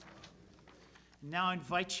Now I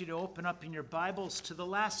invite you to open up in your Bibles to the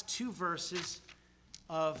last two verses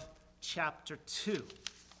of chapter 2.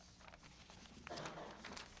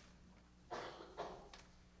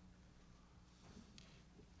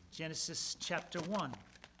 Genesis chapter 1.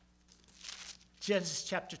 Genesis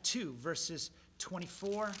chapter 2, verses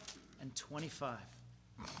 24 and 25.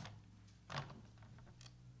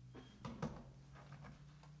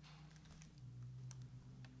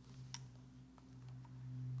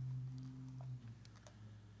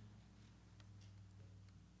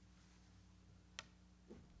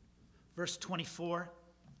 Verse 24,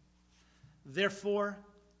 therefore,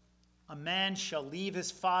 a man shall leave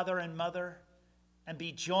his father and mother and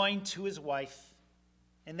be joined to his wife,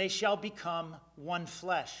 and they shall become one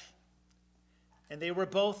flesh. And they were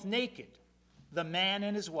both naked, the man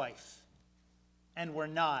and his wife, and were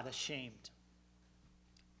not ashamed.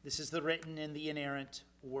 This is the written and the inerrant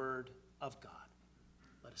word of God.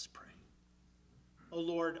 Let us pray. O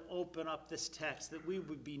Lord, open up this text that we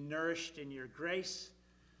would be nourished in your grace,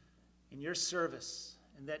 in your service,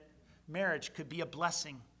 and that marriage could be a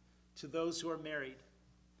blessing to those who are married,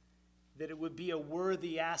 that it would be a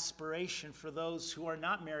worthy aspiration for those who are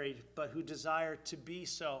not married but who desire to be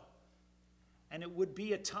so, and it would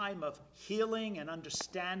be a time of healing and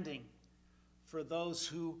understanding for those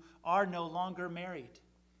who are no longer married.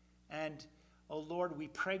 And, oh Lord, we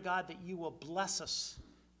pray, God, that you will bless us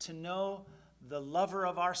to know the lover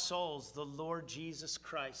of our souls, the Lord Jesus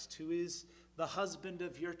Christ, who is the husband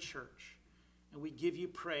of your church. And we give you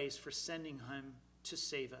praise for sending him to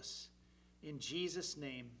save us. In Jesus'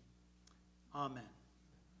 name, amen.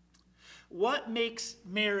 What makes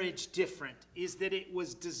marriage different is that it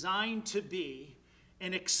was designed to be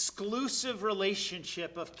an exclusive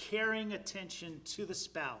relationship of caring attention to the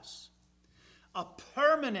spouse, a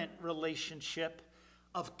permanent relationship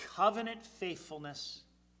of covenant faithfulness,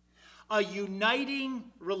 a uniting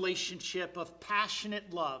relationship of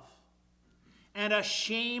passionate love, and a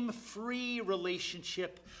shame-free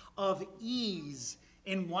relationship of ease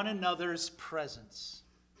in one another's presence.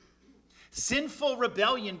 Sinful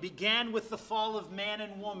rebellion began with the fall of man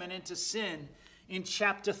and woman into sin in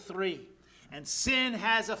chapter 3. And sin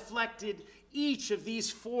has afflicted each of these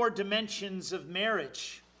four dimensions of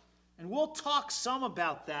marriage. And we'll talk some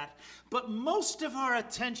about that. But most of our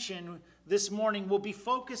attention this morning will be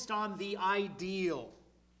focused on the ideal.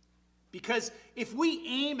 Because if we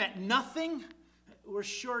aim at nothing, we're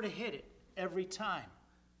sure to hit it every time.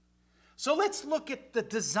 So let's look at the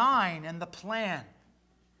design and the plan.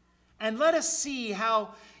 And let us see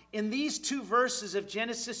how in these two verses of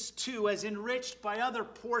Genesis 2, as enriched by other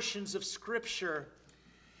portions of Scripture,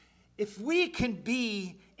 if we can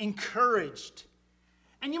be encouraged.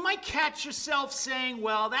 And you might catch yourself saying,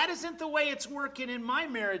 well, that isn't the way it's working in my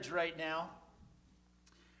marriage right now.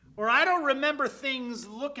 Or I don't remember things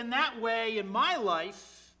looking that way in my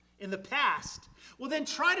life in the past. Well, then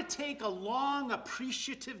try to take a long,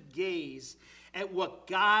 appreciative gaze at what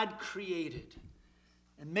God created.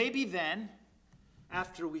 And maybe then,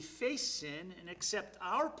 after we face sin and accept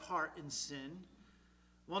our part in sin,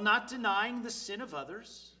 while not denying the sin of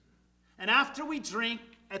others, and after we drink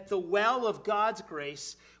at the well of God's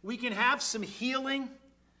grace, we can have some healing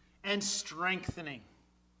and strengthening.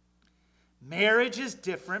 Marriage is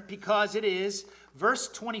different because it is, verse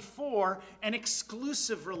 24, an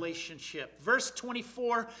exclusive relationship. Verse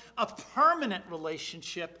 24, a permanent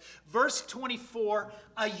relationship. Verse 24,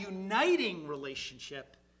 a uniting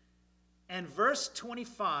relationship. And verse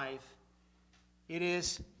 25, it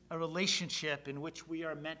is a relationship in which we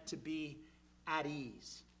are meant to be at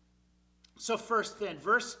ease. So first then,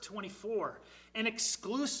 verse 24, an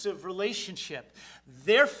exclusive relationship.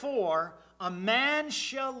 Therefore, a man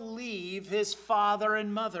shall leave his father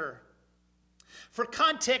and mother. For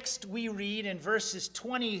context, we read in verses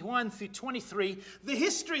 21 through 23, the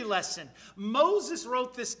history lesson. Moses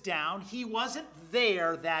wrote this down. He wasn't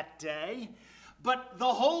there that day, but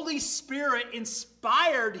the Holy Spirit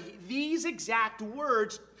inspired these exact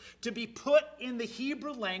words to be put in the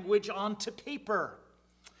Hebrew language onto paper.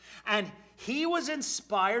 And he was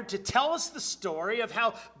inspired to tell us the story of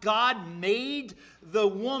how God made the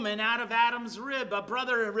woman out of Adam's rib. A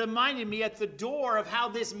brother reminded me at the door of how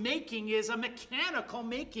this making is a mechanical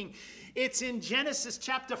making. It's in Genesis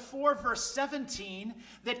chapter 4, verse 17,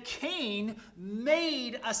 that Cain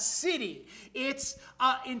made a city. It's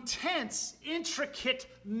an intense, intricate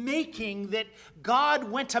making that God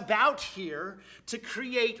went about here to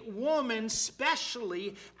create woman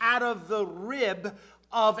specially out of the rib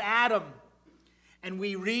of Adam. And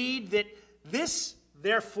we read that this,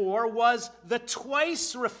 therefore, was the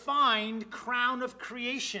twice refined crown of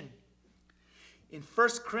creation. In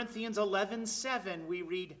 1 Corinthians 11:7, we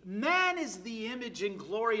read, "Man is the image and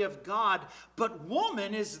glory of God, but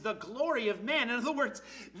woman is the glory of man." In other words,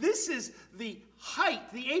 this is the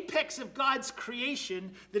height, the apex of God's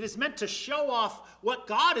creation that is meant to show off what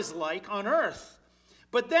God is like on earth.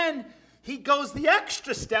 But then he goes the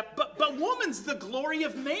extra step, but woman's the glory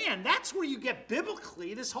of man. That's where you get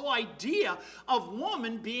biblically this whole idea of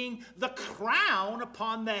woman being the crown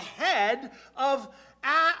upon the head of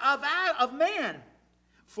man.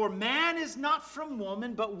 For man is not from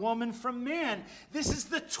woman, but woman from man. This is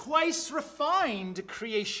the twice refined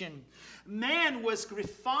creation. Man was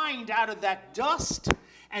refined out of that dust,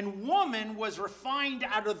 and woman was refined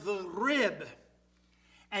out of the rib.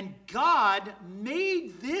 And God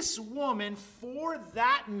made this woman for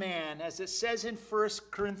that man, as it says in 1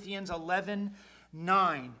 Corinthians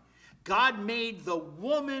 11:9. God made the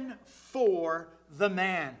woman for the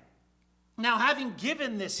man. Now, having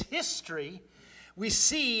given this history, we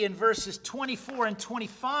see in verses 24 and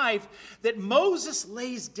 25 that Moses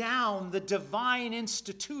lays down the divine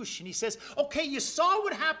institution. He says, okay, you saw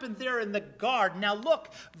what happened there in the garden. Now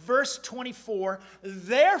look, verse 24,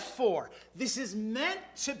 "Therefore," this is meant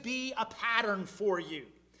to be a pattern for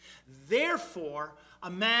you. "Therefore, a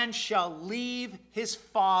man shall leave his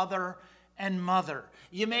father and mother."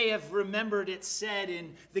 You may have remembered it said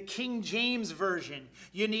in the King James Version,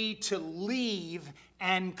 you need to leave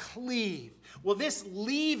and cleave. Well, this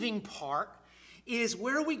leaving part is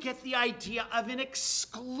where we get the idea of an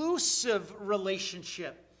exclusive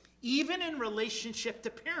relationship, even in relationship to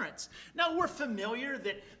parents. Now, we're familiar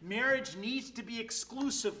that marriage needs to be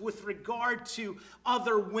exclusive with regard to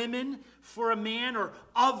other women for a man or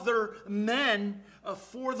other men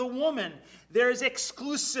for the woman. There's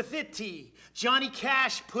exclusivity. Johnny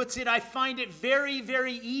Cash puts it, "I find it very,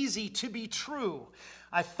 very easy to be true.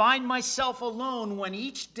 I find myself alone when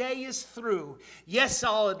each day is through. Yes,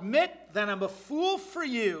 I'll admit that I'm a fool for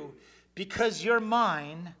you. Because you're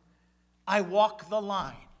mine, I walk the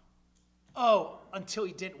line." Oh, until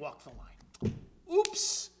he didn't walk the line.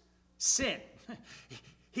 Oops, sin.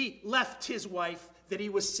 He left his wife that he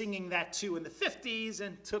was singing that to in the 50s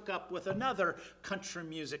and took up with another country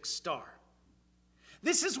music star.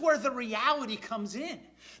 This is where the reality comes in.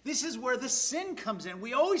 This is where the sin comes in.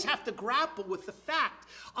 We always have to grapple with the fact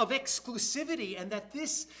of exclusivity and that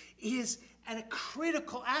this is a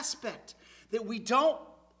critical aspect, that we don't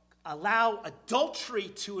allow adultery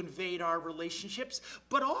to invade our relationships,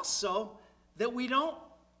 but also that we don't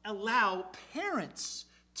allow parents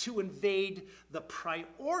to invade the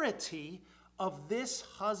priority of this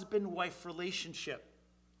husband-wife relationship.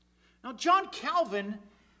 Now, John Calvin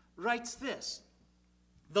writes this: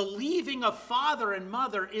 "The leaving of father and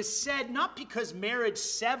mother is said not because marriage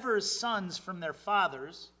severs sons from their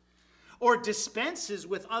fathers or dispenses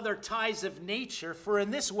with other ties of nature, for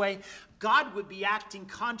in this way God would be acting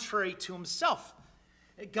contrary to himself.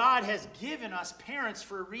 God has given us parents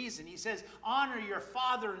for a reason. He says, honor your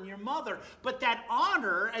father and your mother. But that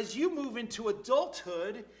honor, as you move into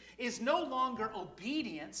adulthood, is no longer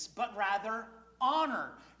obedience, but rather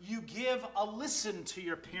honor. You give a listen to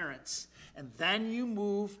your parents, and then you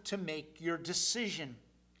move to make your decision."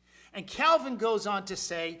 And Calvin goes on to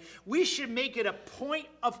say, we should make it a point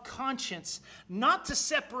of conscience not to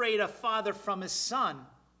separate a father from his son,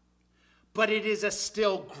 but it is a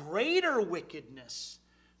still greater wickedness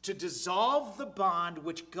to dissolve the bond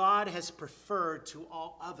which God has preferred to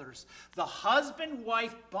all others. The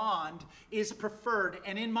husband-wife bond is preferred.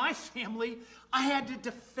 And in my family, I had to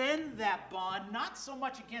defend that bond, not so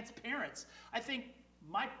much against parents. I think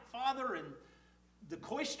my father and the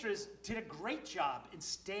Koistras did a great job in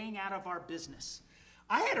staying out of our business.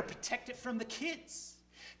 I had to protect it from the kids.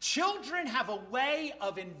 Children have a way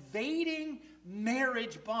of invading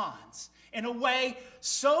marriage bonds in a way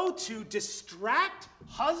so to distract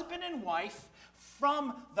husband and wife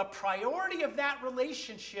from the priority of that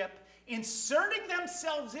relationship, inserting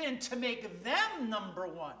themselves in to make them number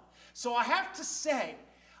one. So I have to say,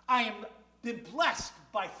 I am been blessed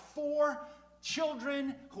by 4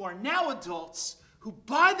 children who are now adults who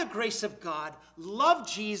by the grace of God love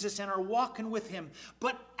Jesus and are walking with him.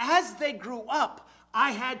 But as they grew up,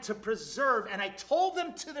 I had to preserve, and I told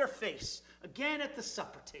them to their face, again at the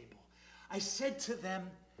supper table, I said to them,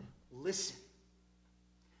 listen,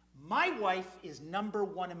 my wife is number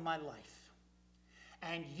one in my life,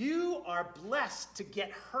 and you are blessed to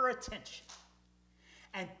get her attention.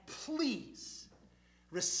 And please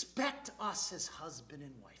respect us as husband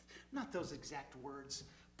and wife. Not those exact words,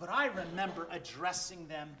 but I remember addressing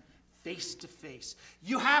them face to face.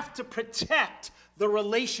 You have to protect the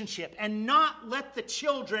relationship and not let the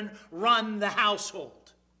children run the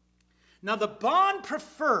household. Now, the bond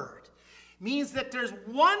preferred means that there's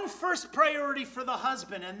one first priority for the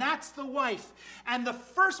husband, and that's the wife. And the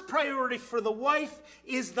first priority for the wife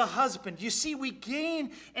is the husband. You see, we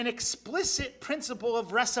gain an explicit principle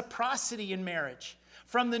of reciprocity in marriage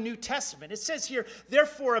from the New Testament. It says here,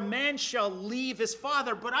 therefore a man shall leave his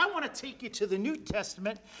father. But I want to take you to the New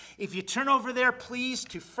Testament. If you turn over there, please,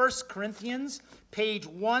 to 1 Corinthians, page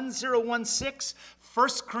 1016, 1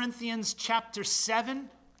 Corinthians chapter 7.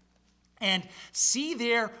 And see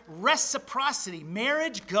there, reciprocity.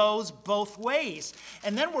 Marriage goes both ways.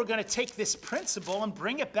 And then we're going to take this principle and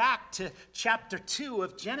bring it back to chapter 2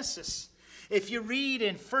 of Genesis. If you read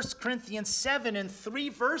in 1 Corinthians 7 in 3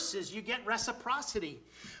 verses, you get reciprocity.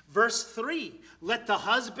 Verse 3, let the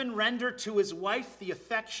husband render to his wife the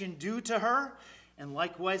affection due to her, and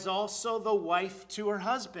likewise also the wife to her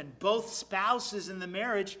husband. Both spouses in the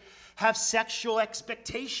marriage have sexual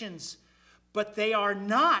expectations, but they are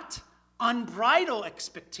not unbridled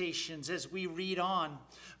expectations, as we read on.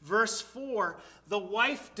 Verse 4, the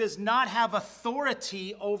wife does not have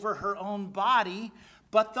authority over her own body,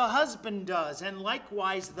 but the husband does. And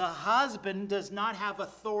likewise, the husband does not have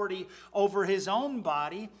authority over his own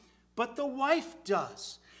body, but the wife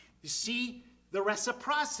does. You see the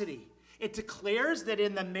reciprocity. It declares that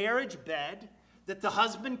in the marriage bed, that the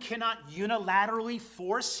husband cannot unilaterally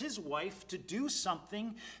force his wife to do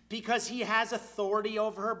something because he has authority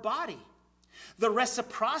over her body. The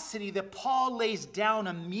reciprocity that Paul lays down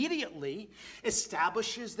immediately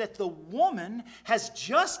establishes that the woman has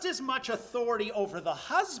just as much authority over the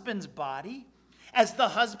husband's body as the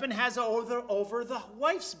husband has over the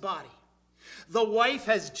wife's body. The wife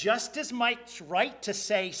has just as much right to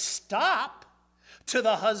say stop to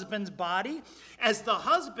the husband's body as the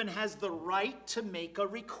husband has the right to make a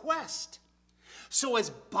request. So as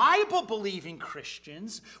Bible-believing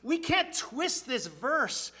Christians, we can't twist this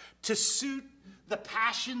verse to suit the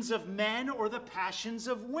passions of men or the passions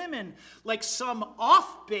of women, like some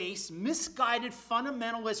off-base, misguided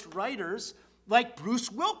fundamentalist writers like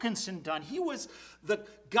Bruce Wilkinson done. He was the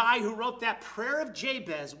guy who wrote that Prayer of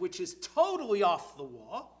Jabez, which is totally off the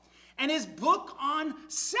wall, and his book on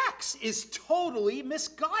sex is totally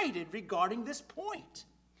misguided regarding this point.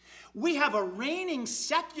 We have a reigning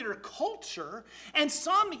secular culture, and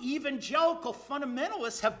some evangelical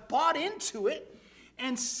fundamentalists have bought into it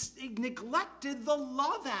and neglected the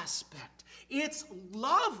love aspect. It's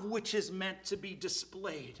love which is meant to be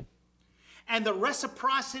displayed. And the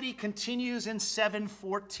reciprocity continues in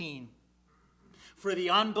 7:14. For the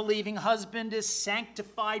unbelieving husband is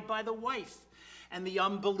sanctified by the wife, and the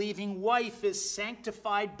unbelieving wife is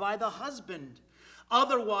sanctified by the husband.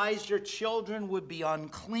 Otherwise your children would be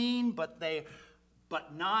unclean, but they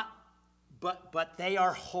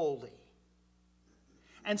are holy.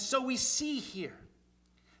 And so we see here,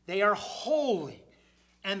 they are holy.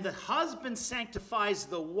 And the husband sanctifies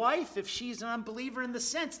the wife if she's an unbeliever, in the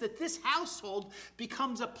sense that this household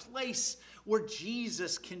becomes a place where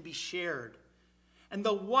Jesus can be shared. And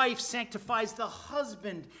the wife sanctifies the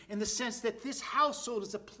husband in the sense that this household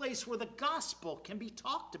is a place where the gospel can be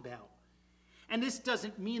talked about. And this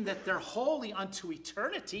doesn't mean that they're holy unto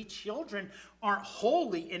eternity. Children aren't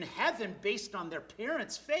holy in heaven based on their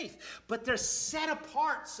parents' faith, but they're set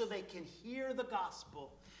apart so they can hear the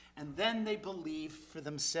gospel, and then they believe for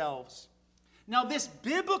themselves. Now, this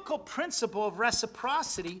biblical principle of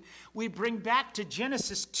reciprocity we bring back to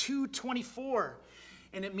Genesis 2:24,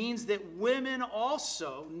 and it means that women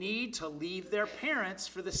also need to leave their parents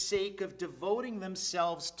for the sake of devoting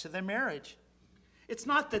themselves to their marriage. It's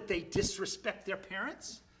not that they disrespect their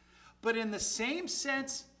parents, but in the same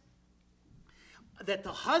sense that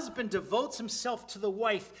the husband devotes himself to the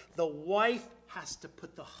wife has to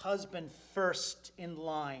put the husband first in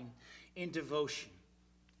line in devotion.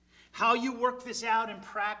 How you work this out in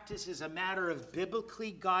practice is a matter of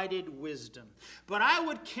biblically guided wisdom. But I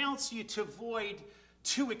would counsel you to avoid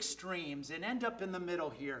two extremes and end up in the middle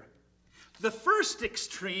here. The first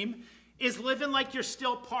extreme is living like you're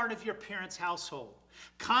still part of your parents' household,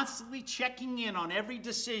 constantly checking in on every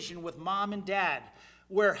decision with mom and dad,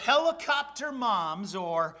 where helicopter moms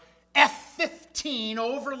or F-15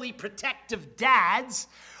 overly protective dads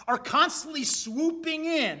are constantly swooping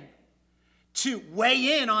in to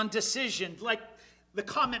weigh in on decisions. Like the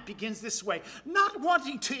comment begins this way: not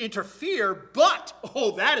wanting to interfere, but,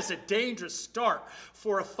 oh, that is a dangerous start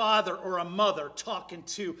for a father or a mother talking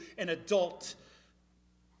to an adult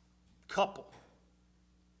couple.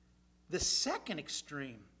 The second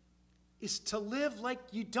extreme is to live like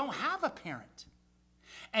you don't have a parent,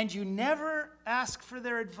 and you never ask for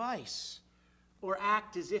their advice or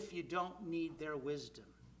act as if you don't need their wisdom.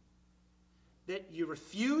 that you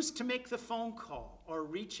refuse to make the phone call or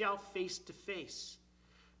reach out face to face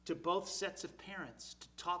to both sets of parents to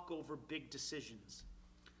talk over big decisions,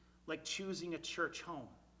 like choosing a church home,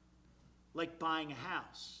 like buying a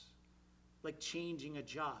house, like changing a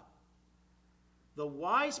job. The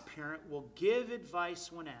wise parent will give advice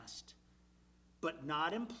when asked, but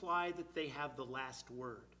not imply that they have the last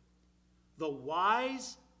word. The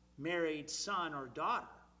wise married son or daughter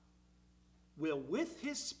will, with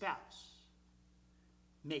his spouse,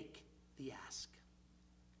 make the ask.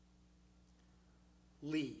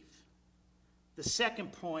 Leave. The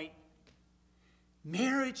second point,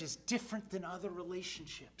 marriage is different than other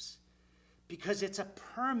relationships because it's a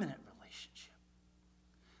permanent relationship.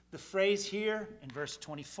 The phrase here in verse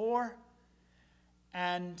 24,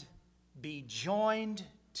 and be joined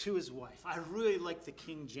to his wife. I really like the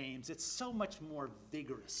King James. It's so much more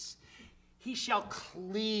vigorous. He shall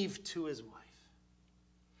cleave to his wife.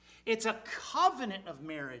 It's a covenant of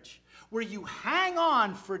marriage where you hang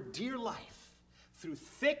on for dear life through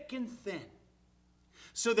thick and thin,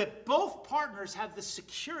 so that both partners have the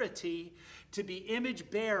security to be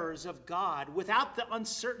image bearers of God without the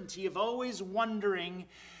uncertainty of always wondering,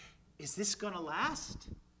 is this going to last?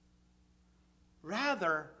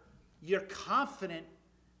 Rather, you're confident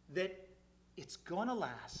that it's going to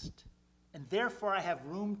last, and therefore I have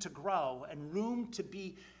room to grow and room to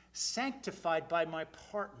be sanctified by my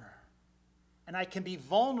partner. And I can be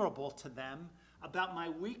vulnerable to them about my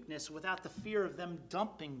weakness without the fear of them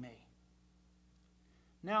dumping me.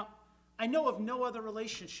 Now, I know of no other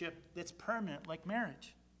relationship that's permanent like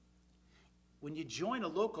marriage. When you join a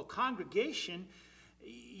local congregation,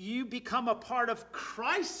 you become a part of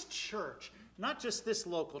Christ's church, not just this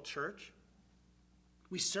local church.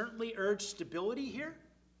 We certainly urge stability here.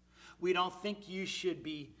 We don't think you should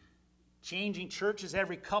be changing churches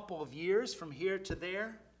every couple of years from here to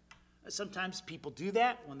there. Sometimes people do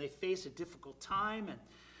that when they face a difficult time, and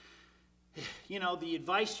the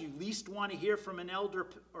advice you least want to hear from an elder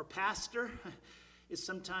or pastor is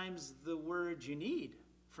sometimes the word you need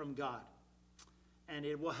from God. And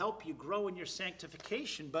it will help you grow in your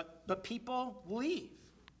sanctification, but people leave.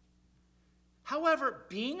 However,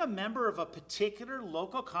 being a member of a particular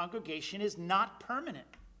local congregation is not permanent.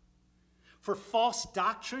 For false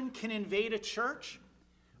doctrine can invade a church,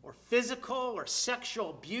 or physical or sexual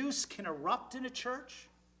abuse can erupt in a church.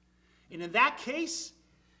 And in that case,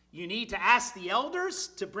 you need to ask the elders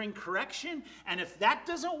to bring correction. And if that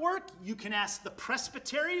doesn't work, you can ask the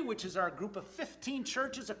Presbytery, which is our group of 15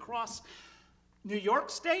 churches across New York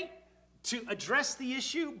State, to address the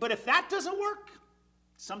issue. But if that doesn't work,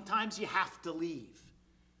 sometimes you have to leave.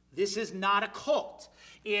 This is not a cult.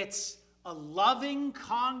 It's a loving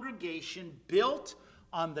congregation built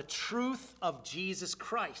on the truth of Jesus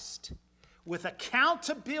Christ, with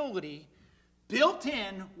accountability built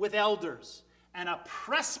in with elders, and a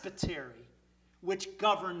presbytery which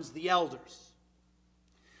governs the elders.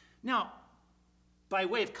 Now, by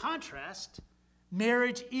way of contrast,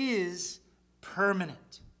 marriage is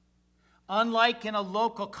permanent. Unlike in a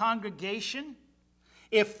local congregation,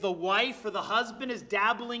 if the wife or the husband is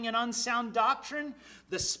dabbling in unsound doctrine,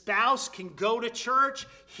 the spouse can go to church,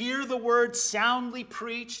 hear the word soundly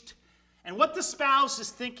preached, and what the spouse is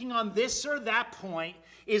thinking on this or that point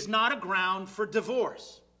is not a ground for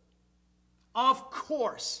divorce. Of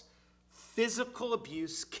course, physical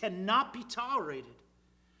abuse cannot be tolerated,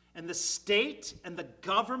 and the state and the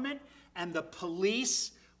government and the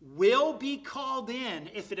police will be called in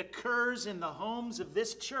if it occurs in the homes of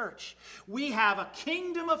this church. We have a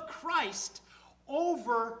kingdom of Christ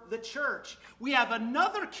over the church. We have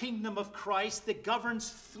another kingdom of Christ that governs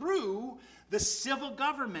through the civil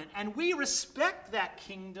government, and we respect that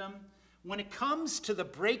kingdom when it comes to the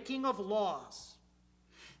breaking of laws.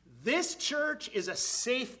 This church is a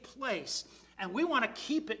safe place, and we want to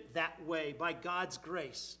keep it that way by God's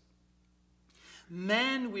grace.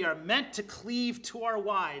 Men, we are meant to cleave to our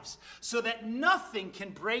wives so that nothing can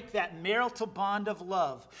break that marital bond of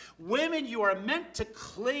love. Women, you are meant to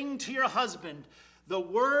cling to your husband. The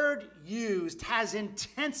word used has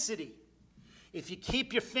intensity. If you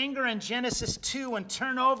keep your finger in Genesis 2 and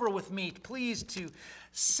turn over with me, please, to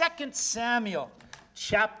 2 Samuel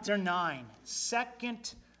chapter 9. 2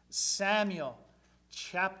 Samuel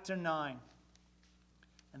chapter 9.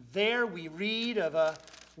 And there we read of a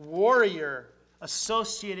warrior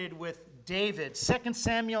associated with David. 2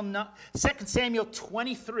 Samuel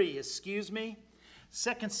 23, 2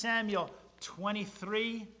 Samuel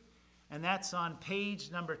 23, and that's on page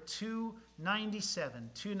number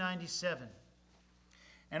 297.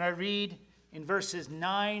 And I read in verses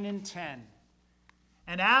 9 and 10.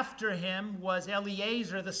 And after him was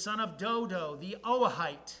Eleazar, the son of Dodo, the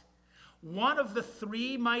Oahite, one of the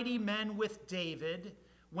 3 mighty men with David,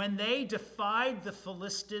 when they defied the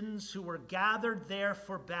Philistines who were gathered there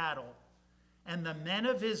for battle, and the men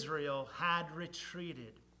of Israel had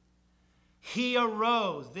retreated. He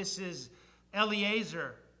arose, this is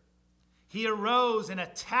Eleazar. He arose and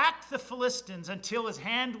attacked the Philistines until his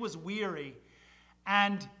hand was weary,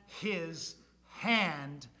 and his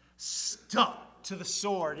hand stuck to the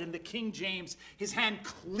sword. In the King James, his hand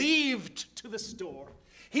cleaved to the sword.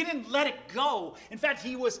 He didn't let it go. In fact,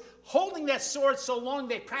 he was holding that sword so long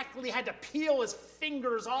they practically had to peel his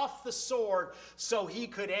fingers off the sword so he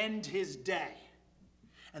could end his day.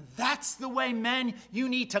 And that's the way, men, you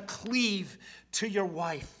need to cleave to your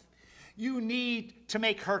wife. You need to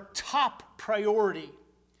make her top priority.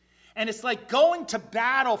 And it's like going to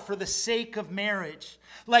battle for the sake of marriage.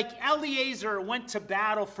 Like Eleazar went to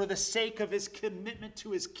battle for the sake of his commitment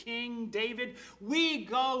to his king, David. We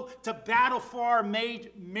go to battle for our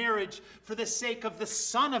marriage for the sake of the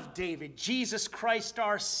Son of David, Jesus Christ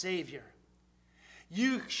our Savior.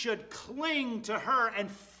 You should cling to her and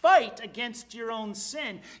fight against your own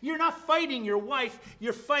sin. You're not fighting your wife,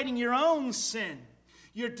 you're fighting your own sin.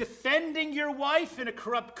 You're defending your wife in a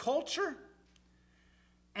corrupt culture.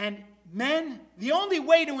 And men, the only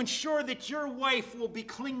way to ensure that your wife will be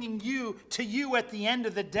clinging to you at the end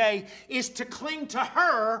of the day is to cling to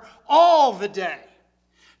her all the day.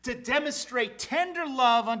 To demonstrate tender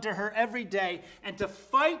love unto her every day and to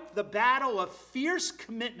fight the battle of fierce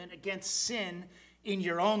commitment against sin in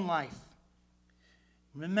your own life.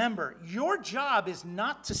 Remember, your job is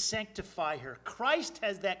not to sanctify her. Christ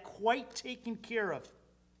has that quite taken care of.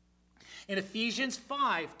 In Ephesians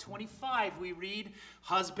 5:25, we read,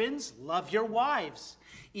 "Husbands, love your wives,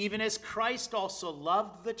 even as Christ also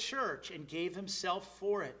loved the church and gave himself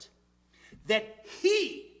for it, that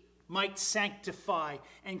he might sanctify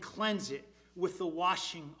and cleanse it with the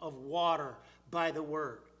washing of water by the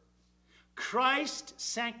word." Christ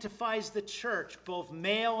sanctifies the church, both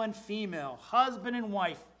male and female, husband and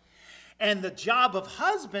wife. And the job of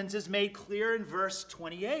husbands is made clear in verse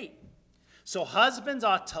 28. So husbands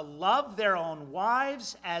ought to love their own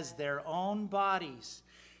wives as their own bodies.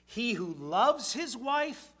 He who loves his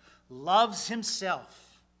wife loves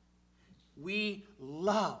himself. We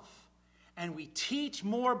love and we teach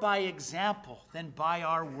more by example than by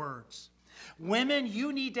our words. Women,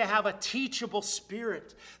 you need to have a teachable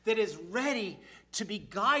spirit that is ready to be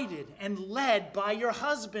guided and led by your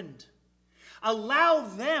husband. Allow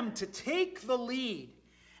them to take the lead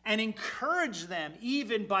and encourage them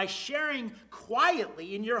even by sharing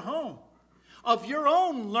quietly in your home of your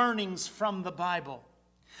own learnings from the Bible.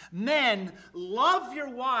 Men, love your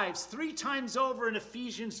wives. 3 times over in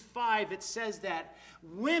Ephesians 5, it says that.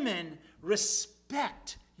 Women,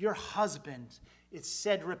 respect your husband. It's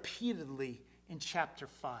said repeatedly in chapter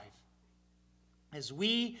 5. As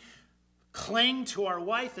we cling to our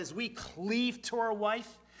wife, as we cleave to our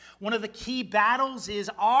wife, one of the key battles is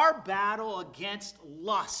our battle against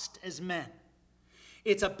lust as men.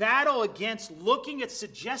 It's a battle against looking at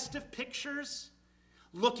suggestive pictures,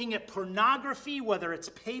 looking at pornography, whether it's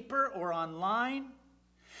paper or online.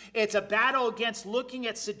 It's a battle against looking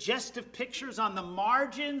at suggestive pictures on the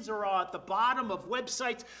margins or at the bottom of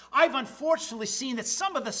websites. I've unfortunately seen that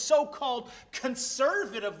some of the so-called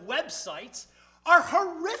conservative websites are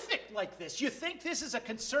horrific like this. You think this is a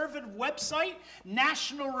conservative website,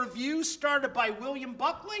 National Review, started by William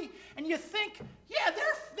Buckley, and you think, yeah,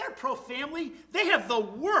 they're pro-family. They have the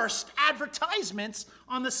worst advertisements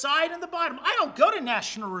on the side and the bottom. I don't go to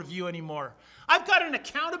National Review anymore. I've got an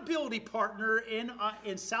accountability partner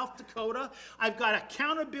in South Dakota. I've got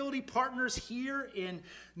accountability partners here in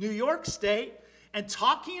New York State, and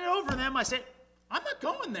talking it over them, I said, I'm not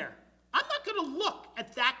going there. I'm not going to look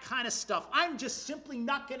at that kind of stuff. I'm just simply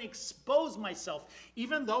not going to expose myself,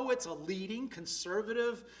 even though it's a leading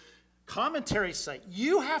conservative commentary site.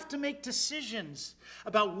 You have to make decisions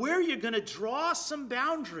about where you're going to draw some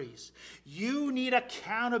boundaries. You need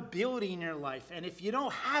accountability in your life. And if you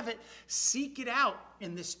don't have it, seek it out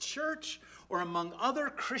in this church or among other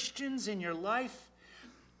Christians in your life.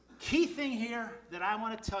 Key thing here that I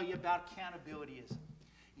want to tell you about accountability is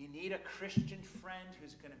you need a Christian friend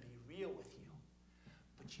who's going to be real with you,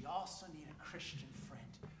 but you also need a Christian friend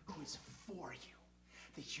who is for you,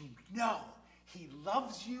 that you know he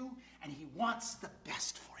loves you and he wants the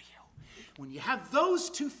best for you. When you have those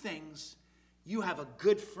two things, you have a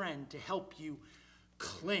good friend to help you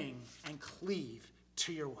cling and cleave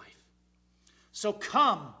to your wife. So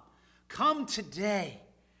come today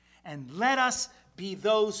and let us be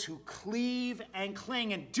those who cleave and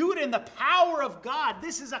cling and do it in the power of God.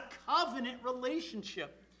 This is a covenant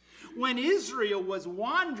relationship. When Israel was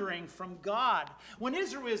wandering from God, when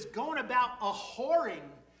Israel was going about a whoring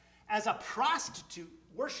as a prostitute,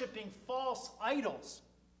 worshiping false idols,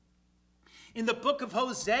 in the book of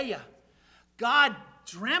Hosea, God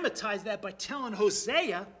dramatized that by telling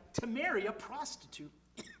Hosea to marry a prostitute.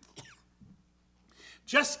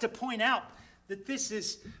 Just to point out that this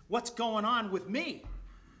is what's going on with me.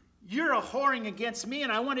 You're a whoring against me,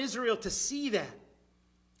 and I want Israel to see that.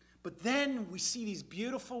 But then we see these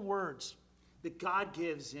beautiful words that God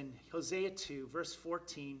gives in Hosea 2, verse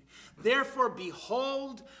 14. Therefore,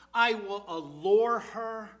 behold, I will allure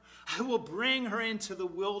her. I will bring her into the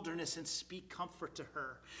wilderness and speak comfort to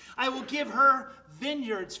her. I will give her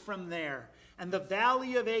vineyards from there, and the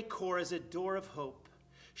valley of Achor as a door of hope.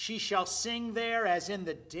 She shall sing there as in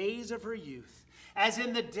the days of her youth, as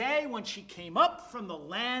in the day when she came up from the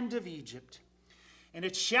land of Egypt. And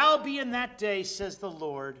it shall be in that day, says the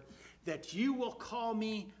Lord, that you will call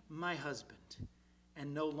me my husband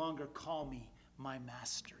and no longer call me my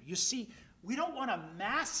master. You see, we don't want a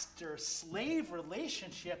master-slave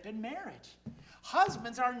relationship in marriage.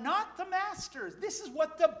 Husbands are not the masters. This is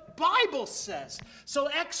what the Bible says. So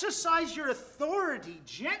exercise your authority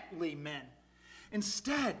gently, men.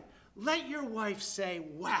 Instead, let your wife say,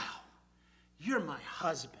 wow, you're my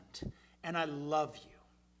husband and I love you.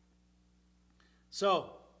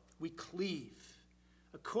 So we cleave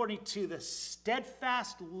according to the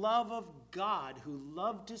steadfast love of God who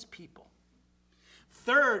loved his people.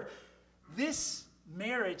 Third, this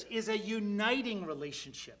marriage is a uniting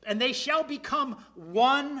relationship, and they shall become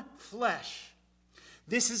one flesh.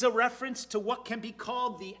 This is a reference to what can be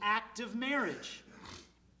called the act of marriage.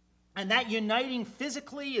 And that uniting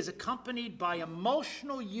physically is accompanied by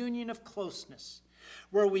emotional union of closeness,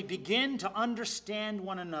 where we begin to understand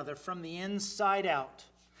one another from the inside out.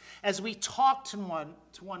 As we talk to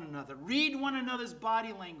one another, read one another's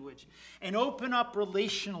body language, and open up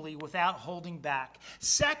relationally without holding back.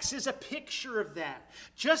 Sex is a picture of that.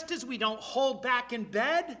 Just as we don't hold back in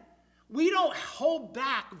bed, we don't hold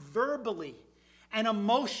back verbally and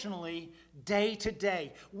emotionally day to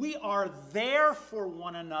day. We are there for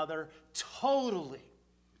one another totally.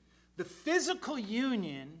 The physical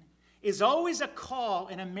union is always a call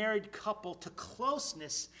in a married couple to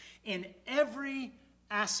closeness in every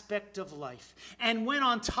aspect of life. And when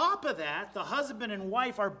on top of that, the husband and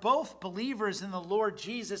wife are both believers in the Lord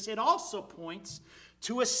Jesus, it also points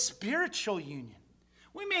to a spiritual union.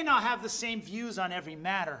 We may not have the same views on every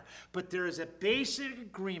matter, but there is a basic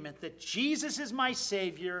agreement that Jesus is my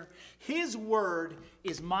Savior, his word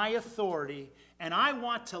is my authority, and I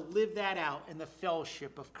want to live that out in the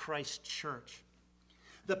fellowship of Christ's church.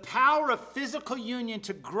 The power of physical union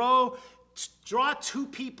to draw two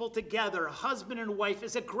people together, a husband and wife,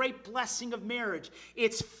 is a great blessing of marriage.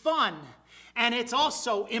 It's fun, and it's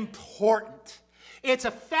also important. Its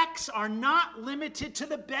effects are not limited to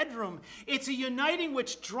the bedroom. It's a uniting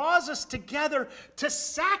which draws us together to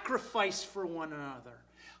sacrifice for one another.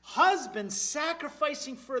 Husbands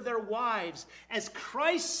sacrificing for their wives as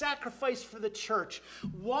Christ sacrificed for the church.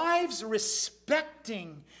 Wives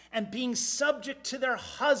respecting and being subject to their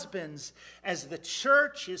husbands as the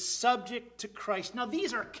church is subject to Christ. Now,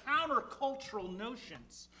 these are countercultural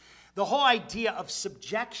notions. The whole idea of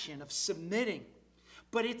subjection, of submitting.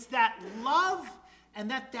 But it's that love and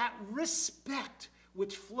that respect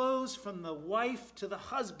which flows from the wife to the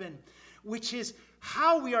husband, which is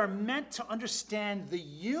how we are meant to understand the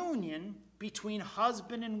union between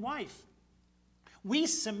husband and wife. We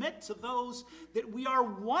submit to those that we are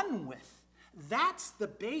one with. That's the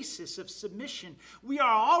basis of submission. We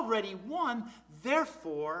are already one,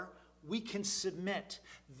 therefore we can submit.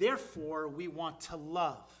 Therefore we want to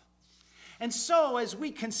love. And so as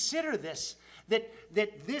we consider this,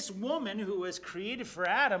 that this woman who was created for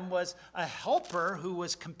Adam was a helper who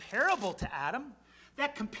was comparable to Adam,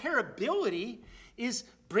 that comparability is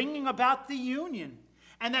bringing about the union.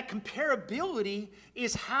 And that comparability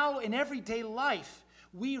is how in everyday life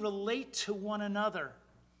we relate to one another.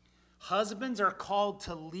 Husbands are called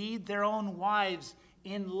to lead their own wives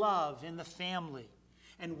in love in the family.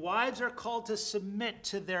 And wives are called to submit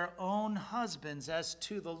to their own husbands as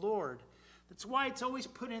to the Lord. That's why it's always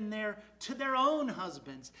put in there, to their own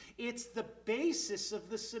husbands. It's the basis of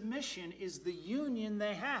the submission is the union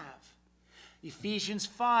they have. Ephesians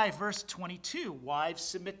 5, verse 22, wives,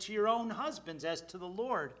 submit to your own husbands as to the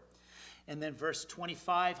Lord. And then verse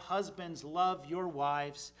 25, husbands, love your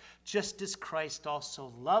wives, just as Christ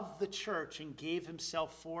also loved the church and gave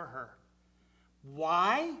himself for her.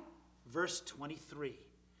 Why? Verse 23,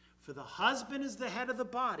 For the husband is the head of the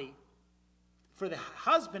body, for the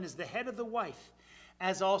husband is the head of the wife,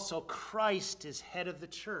 as also Christ is head of the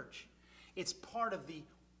church. It's part of the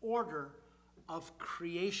order of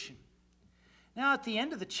creation. Now, at the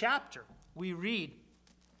end of the chapter, we read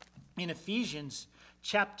in Ephesians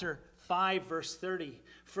chapter 5, verse 30,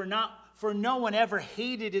 For no one ever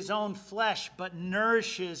hated his own flesh, but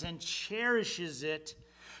nourishes and cherishes it,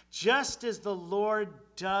 just as the Lord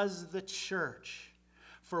does the church.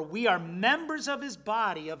 For we are members of his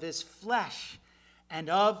body, of his flesh, and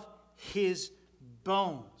of his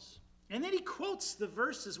bones. And then he quotes the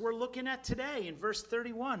verses we're looking at today in verse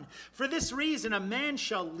 31. For this reason, a man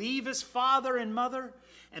shall leave his father and mother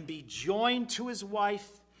and be joined to his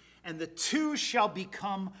wife, and the two shall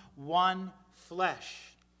become one flesh.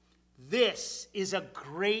 This is a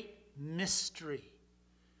great mystery,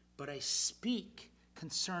 but I speak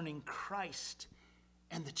concerning Christ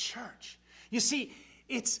and the church. You see,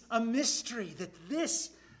 it's a mystery that this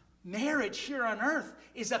marriage here on earth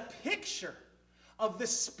is a picture of the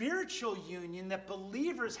spiritual union that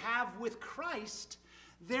believers have with Christ,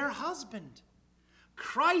 their husband.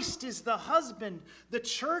 Christ is the husband, the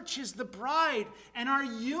church is the bride, and our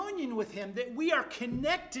union with him, that we are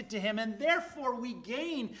connected to him, and therefore we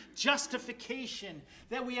gain justification,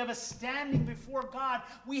 that we have a standing before God.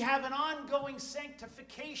 We have an ongoing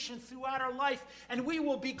sanctification throughout our life, and we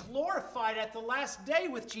will be glorified at the last day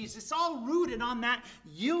with Jesus. It's all rooted on that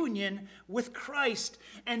union with Christ,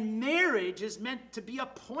 and marriage is meant to be a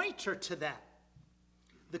pointer to that.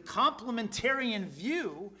 The complementarian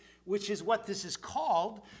view, which is what this is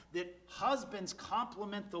called, that husbands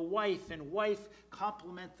complement the wife and wife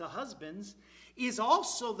complement the husbands, is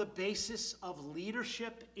also the basis of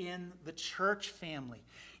leadership in the church family.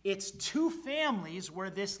 It's two families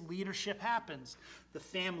where this leadership happens, the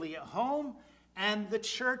family at home and the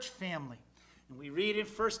church family. And we read in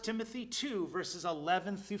 1 Timothy 2, verses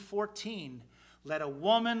 11 through 14, Let a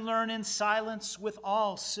woman learn in silence with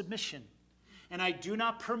all submission. And I do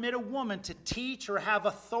not permit a woman to teach or have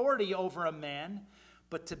authority over a man,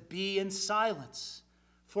 but to be in silence.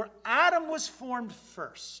 For Adam was formed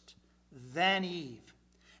first, then Eve.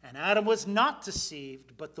 And Adam was not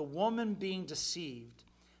deceived, but the woman being deceived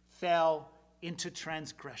fell into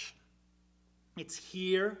transgression. It's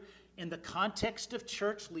here in the context of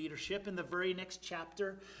church leadership. In the very next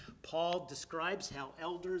chapter, Paul describes how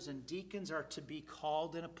elders and deacons are to be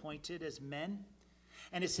called and appointed as men.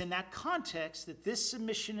 And it's in that context that this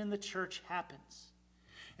submission in the church happens.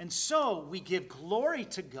 And so we give glory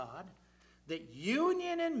to God that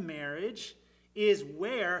union in marriage is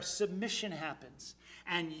where submission happens.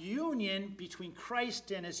 And union between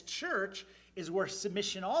Christ and his church is where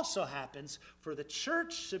submission also happens. For the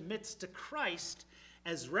church submits to Christ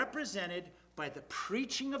as represented by the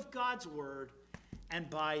preaching of God's word and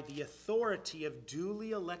by the authority of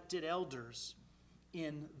duly elected elders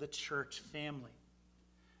in the church family.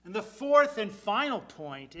 And the fourth and final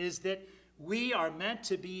point is that we are meant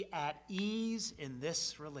to be at ease in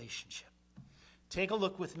this relationship. Take a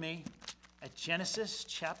look with me at Genesis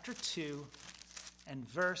chapter 2 and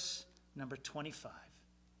verse number 25.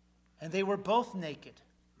 And they were both naked,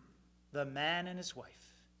 the man and his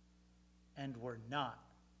wife, and were not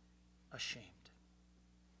ashamed.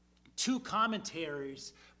 Two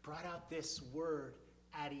commentaries brought out this word,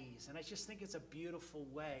 at ease. And I just think it's a beautiful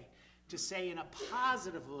way to say in a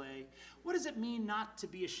positive way, what does it mean not to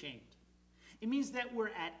be ashamed? It means that we're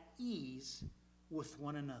at ease with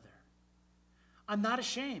one another. I'm not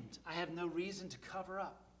ashamed. I have no reason to cover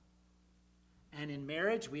up. And in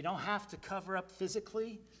marriage, we don't have to cover up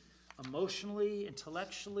physically, emotionally,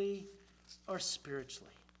 intellectually, or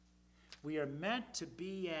spiritually. We are meant to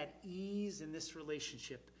be at ease in this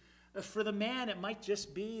relationship. For the man, it might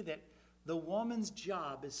just be that the woman's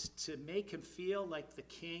job is to make him feel like the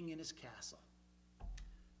king in his castle.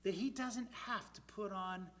 That he doesn't have to put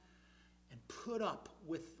on and put up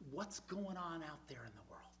with what's going on out there in the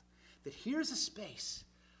world. That here's a space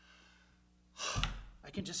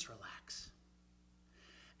I can just relax.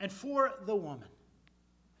 And for the woman,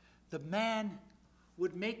 the man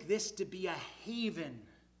would make this to be a haven,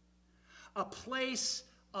 a place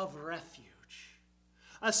of refuge,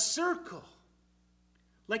 a circle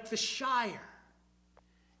like the Shire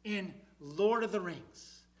in Lord of the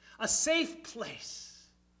Rings, a safe place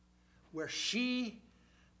where she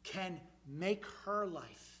can make her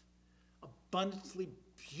life abundantly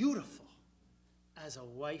beautiful as a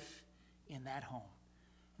wife in that home.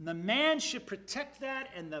 And the man should protect that,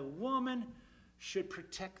 and the woman should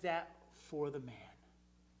protect that for the man.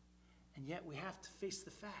 And yet we have to face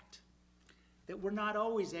the fact that we're not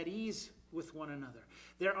always at ease with one another.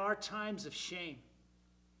 There are times of shame.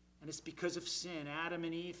 And it's because of sin. Adam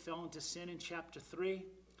and Eve fell into sin in chapter 3.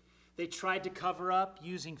 They tried to cover up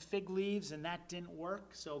using fig leaves, and that didn't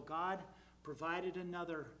work. So God provided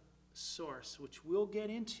another source, which we'll get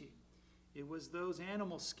into. It was those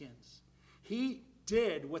animal skins. He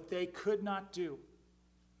did what they could not do.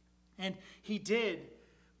 And he did,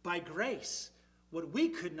 by grace, what we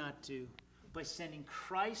could not do, by sending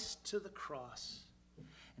Christ to the cross.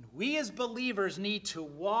 And we as believers need to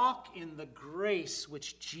walk in the grace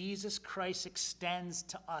which Jesus Christ extends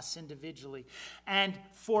to us individually and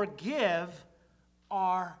forgive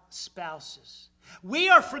our spouses. We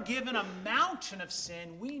are forgiven a mountain of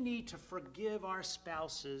sin. We need to forgive our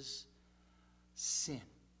spouses' sin.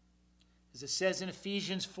 As it says in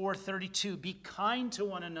Ephesians 4:32, be kind to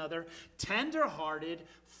one another, tender-hearted,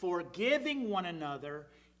 forgiving one another,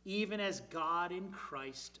 even as God in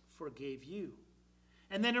Christ forgave you.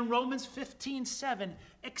 And then in Romans 15:7,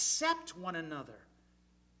 accept one another.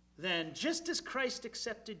 Then, just as Christ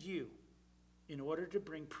accepted you, in order to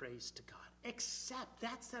bring praise to God. Accept.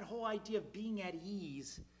 That's that whole idea of being at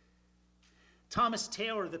ease. Thomas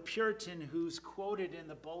Taylor, the Puritan who's quoted in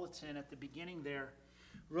the bulletin at the beginning there,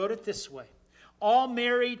 wrote it this way. All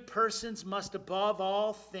married persons must above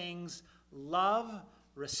all things love,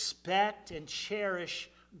 respect, and cherish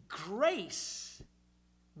grace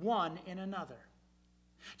one in another.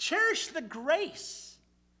 Cherish the grace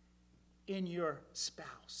in your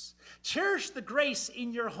spouse. Cherish the grace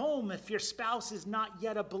in your home if your spouse is not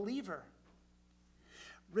yet a believer.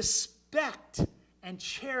 Respect and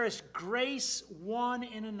cherish grace one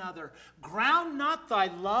in another. Ground not thy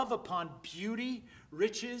love upon beauty,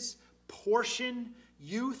 riches, portion,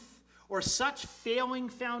 youth, or such failing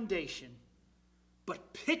foundation,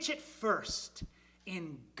 but pitch it first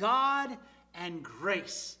in God and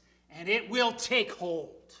grace, and it will take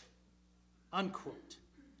hold. Unquote.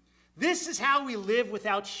 This is how we live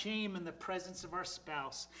without shame in the presence of our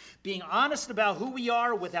spouse, being honest about who we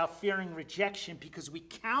are without fearing rejection, because we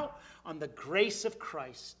count on the grace of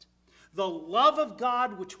Christ, the love of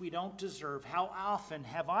God which we don't deserve. How often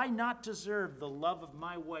have I not deserved the love of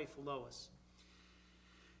my wife, Lois?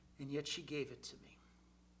 And yet she gave it to me,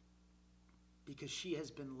 because she has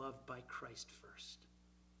been loved by Christ first.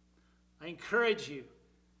 I encourage you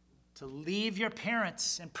to leave your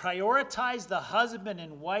parents and prioritize the husband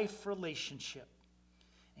and wife relationship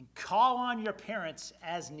and call on your parents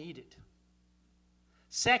as needed.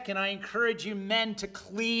 Second, I encourage you men to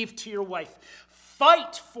cleave to your wife.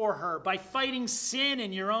 Fight for her by fighting sin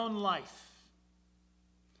in your own life.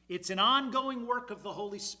 It's an ongoing work of the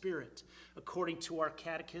Holy Spirit, according to our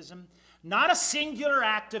catechism, not a singular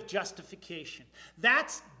act of justification.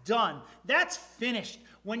 That's done. That's finished.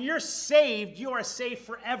 When you're saved, you are saved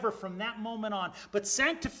forever from that moment on. But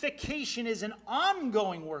sanctification is an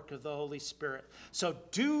ongoing work of the Holy Spirit. So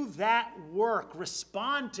do that work.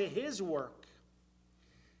 Respond to his work.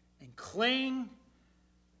 And cling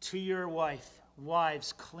to your wife.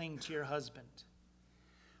 Wives, cling to your husband.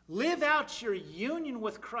 Live out your union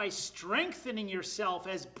with Christ, strengthening yourself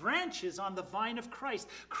as branches on the vine of Christ.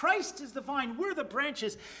 Christ is the vine. We're the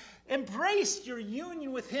branches. Embrace your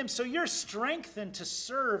union with him so you're strengthened to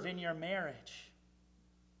serve in your marriage.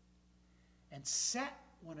 And set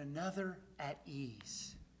one another at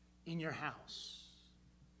ease in your house.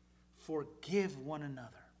 Forgive one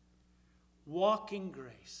another. Walk in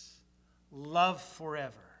grace. Love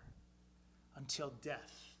forever. Until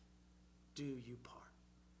death do you part.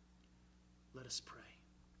 Let us pray.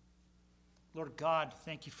 Lord God,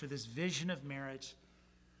 thank you for this vision of marriage.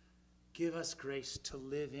 Give us grace to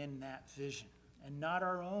live in that vision and not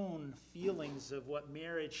our own feelings of what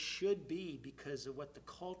marriage should be because of what the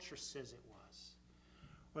culture says it was,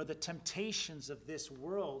 or the temptations of this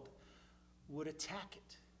world would attack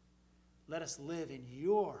it. Let us live in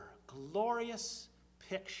your glorious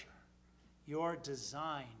picture, your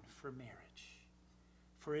design for marriage.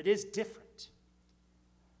 For it is different,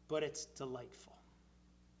 but it's delightful.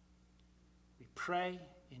 We pray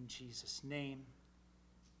in Jesus' name.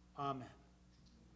 Amen.